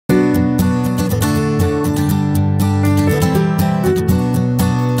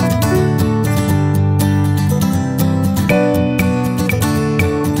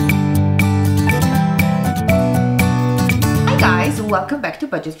to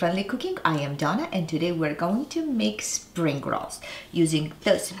Budget Friendly Cooking. I am Donna, and today we're going to make spring rolls using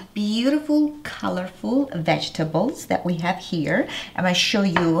those beautiful, colorful vegetables that we have here. I'm going to show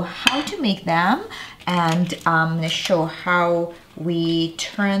you how to make them, and I'm going to show how we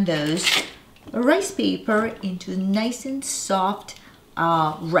turn those rice paper into nice and soft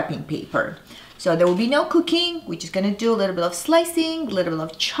wrapping paper. So there will be no cooking. We're just gonna do a little bit of slicing, a little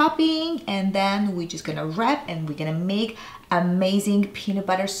bit of chopping, and then we're just gonna wrap, and we're gonna make amazing peanut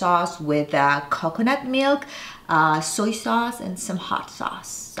butter sauce with coconut milk, soy sauce, and some hot sauce.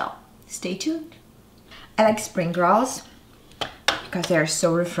 So stay tuned. I like spring rolls because they're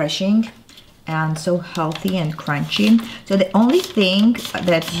so refreshing and so healthy and crunchy. So the only thing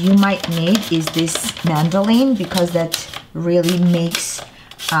that you might need is this mandolin, because that really makes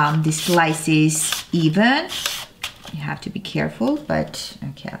the slices even. You have to be careful, but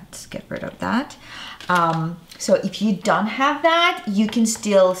okay, let's get rid of that. So if you don't have that, you can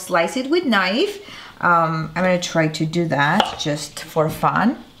still slice it with knife. I'm gonna try to do that just for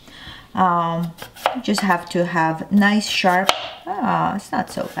fun. Just have to have nice sharp, it's not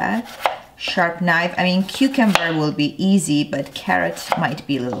so bad, sharp knife. I mean, cucumber will be easy, but carrots might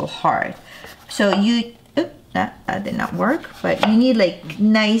be a little hard. So you, that did not work, but you need like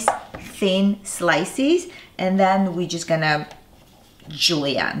nice thin slices, and then we're just gonna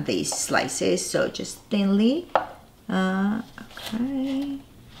julienne these slices, so just thinly. Okay,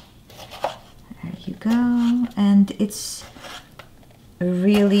 there you go. And it's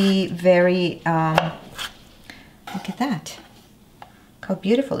really very look at that, how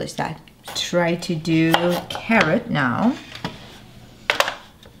beautiful is that. Try to do carrot now.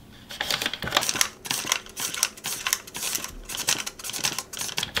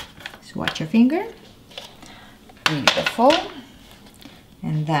 Watch your finger. Beautiful.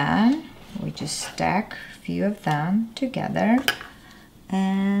 And then we just stack a few of them together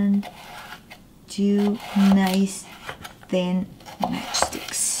and do nice thin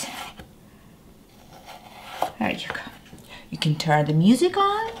matchsticks. There you go. You can turn the music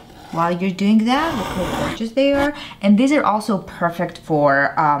on while you're doing that. Look how gorgeous they are. And these are also perfect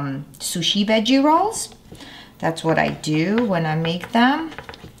for sushi veggie rolls. That's what I do when I make them.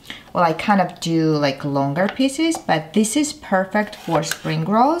 Well, I kind of do like longer pieces, but this is perfect for spring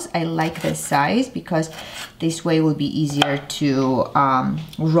rolls. I like this size because this way it will be easier to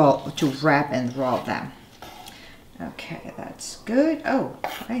wrap and roll them. Okay, that's good. Oh,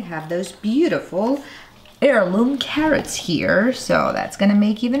 I have those beautiful heirloom carrots here, so that's gonna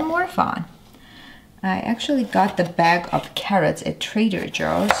make even more fun. I actually got the bag of carrots at Trader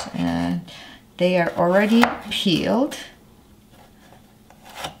Joe's, and they are already peeled.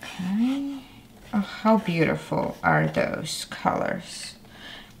 Okay. Oh, how beautiful are those colors.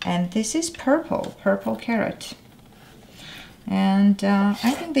 And this is purple carrot. And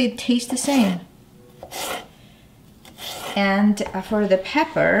I think they taste the same. And for the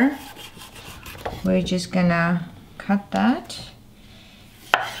pepper, we're just gonna cut that.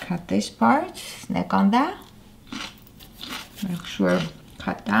 Cut this part, snack on that. Make sure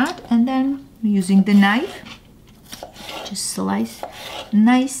cut that, and then using the knife, just slice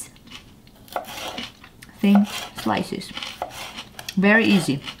nice thin slices. Very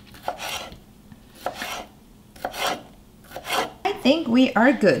easy. I think we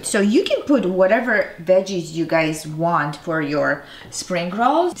are good. So you can put whatever veggies you guys want for your spring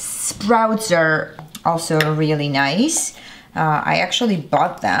rolls. Sprouts are also really nice. I actually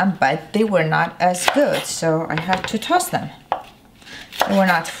bought them, but they were not as good, so I had to toss them. They were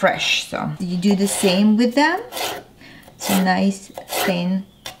not fresh, so you do the same with them. So nice thin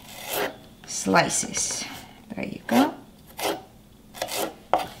slices. There you go.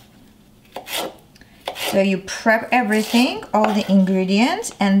 So you prep everything, all the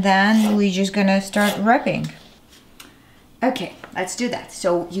ingredients, and then we're just gonna start wrapping. Okay, let's do that.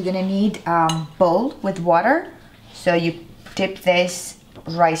 So you're gonna need a bowl with water. So you dip this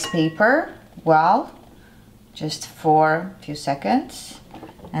rice paper well, just for a few seconds,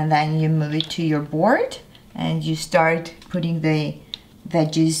 and then you move it to your board, and you start putting the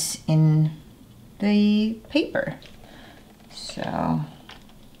veggies in the paper. So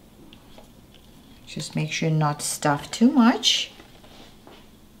just make sure not to stuff too much.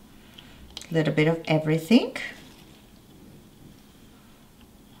 A little bit of everything.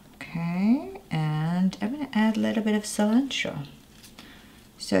 Okay, and I'm gonna add a little bit of cilantro.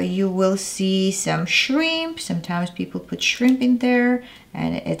 So you will see some shrimp. Sometimes people put shrimp in there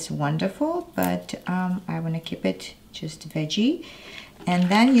and it's wonderful, but I want to keep it just veggie. And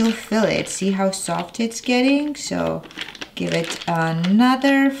then you'll fill it. See how soft it's getting? So give it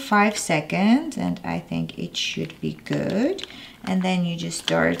another 5 seconds and I think it should be good. and then you just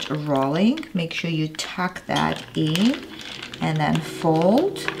start rolling. Make sure you tuck that in, and then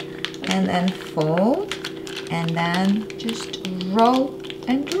fold, and then fold, and then just roll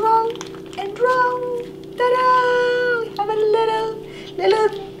and roll and roll. Ta-da! We have a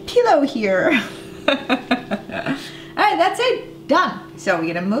little pillow here. All right, that's it, done. So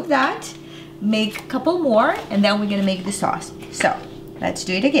we're gonna move that, make a couple more, and then we're gonna make the sauce. So let's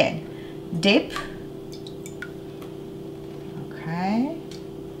do it again. Dip. Okay.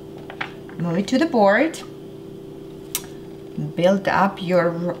 Move it to the board. Build up your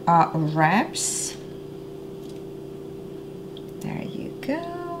wraps. There you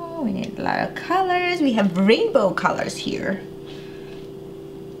go. We need a lot of colors. We have rainbow colors here.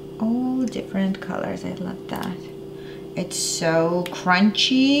 All different colors. I love that. It's so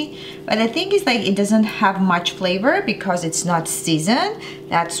crunchy, but the thing is, like, it doesn't have much flavor because it's not seasoned.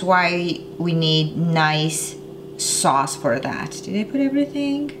 That's why we need nice sauce for that. Did I put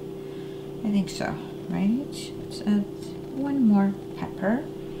everything? I think so, right? Let's add one more pepper.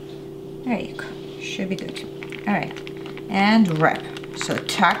 There you go. Should be good. All right, and wrap. So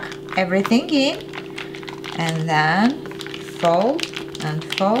tuck everything in, and then fold and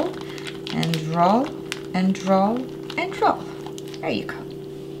fold and roll and roll and roll. There you go.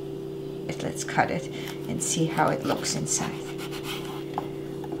 Let's cut it and see how it looks inside.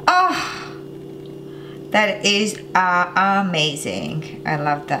 Ah, that is amazing. I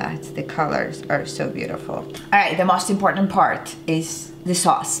love that. The colors are so beautiful. All right, the most important part is the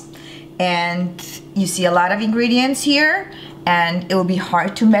sauce. And you see a lot of ingredients here, and it will be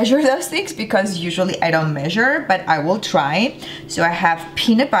hard to measure those things because usually I don't measure, but I will try. So I have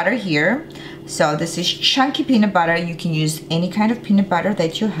peanut butter here. So this is chunky peanut butter. You can use any kind of peanut butter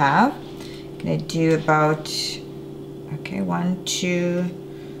that you have. I'm gonna do about, okay, 1, 2,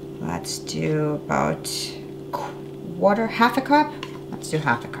 let's do about half a cup. Let's do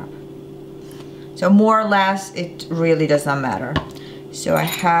half a cup. So more or less, it really does not matter. So I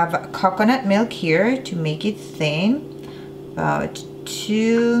have coconut milk here to make it thin. About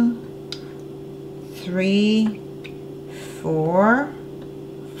 2, 3, 4,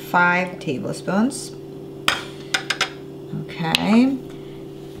 5 tablespoons. Okay.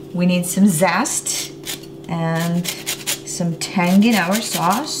 We need some zest and some tang in our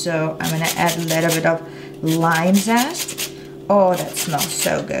sauce. So I'm gonna add a little bit of lime zest. Oh, that smells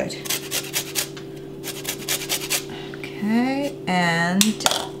so good. Okay, and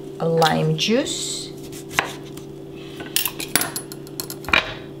a lime juice.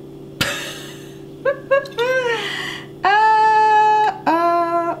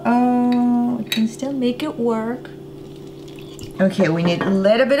 We can still make it work. Okay, we need a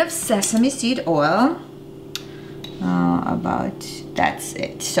little bit of sesame seed oil. That's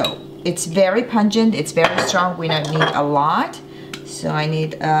it. So it's very pungent, it's very strong. We don't need a lot. So I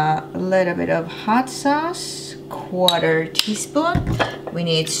need a little bit of hot sauce, 1/4 teaspoon. We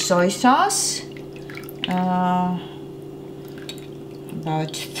need soy sauce,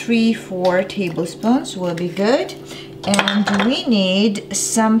 about 3-4 tablespoons will be good. And we need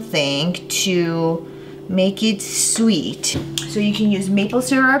something to make it sweet. So you can use maple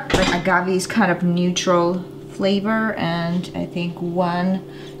syrup, but agave is kind of neutral flavor, and I think 1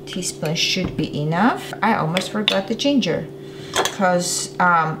 teaspoon should be enough. I almost forgot the ginger, because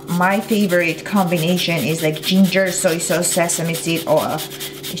my favorite combination is like ginger, soy sauce, sesame seed oil.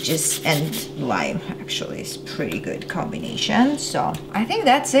 It's just, and lime actually is pretty good combination. So I think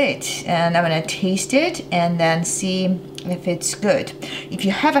that's it, and I'm gonna taste it and then see if it's good. If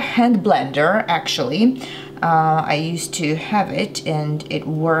you have a hand blender, actually, I used to have it and it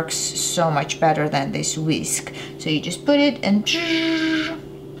works so much better than this whisk. So you just put it and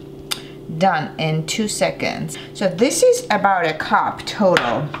done in 2 seconds. So this is about a cup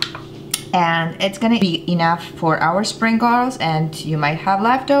total, and it's gonna be enough for our spring rolls, and you might have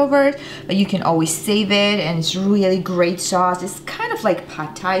leftovers, but you can always save it, and it's really great sauce. It's kind of like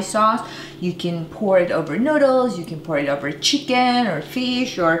pad thai sauce. You can pour it over noodles, you can pour it over chicken or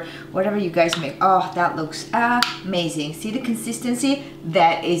fish or whatever you guys make. Oh, that looks amazing. See the consistency?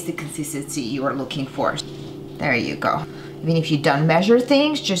 That is the consistency you are looking for. There you go. Even if you don't measure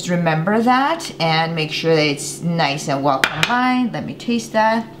things, just remember that and make sure that it's nice and well combined. Let me taste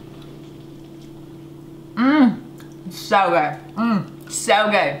that. So good. So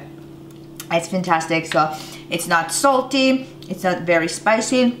good. It's fantastic. So it's not salty, it's not very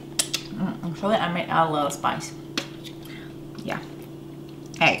spicy. Actually, I might add a little spice. Yeah.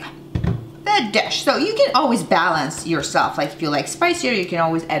 There you go. The dish. So you can always balance yourself. Like if you like spicier, you can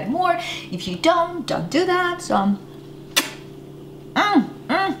always add more. If you don't do that. So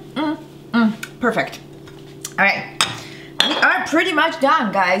perfect. All right, we are pretty much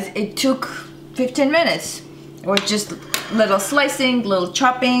done, guys. It took 15 minutes. It was just little slicing, little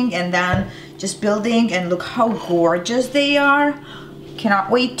chopping, and then just building, and look how gorgeous they are.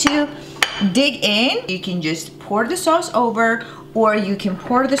 Cannot wait to dig in. You can just pour the sauce over, or you can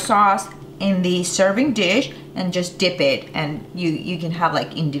pour the sauce in the serving dish and just dip it, and you can have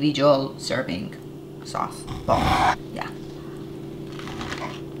like individual serving sauce bowl. Yeah.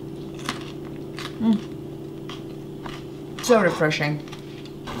 So refreshing.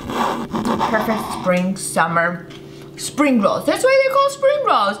 Perfect spring, summer, spring rolls. That's why they're called spring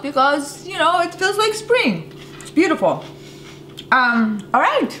rolls, because, you know, it feels like spring. It's beautiful. All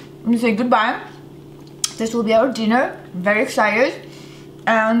right, I'm gonna say goodbye. This will be our dinner. I'm very excited,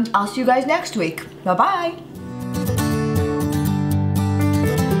 and I'll see you guys next week. Bye-bye.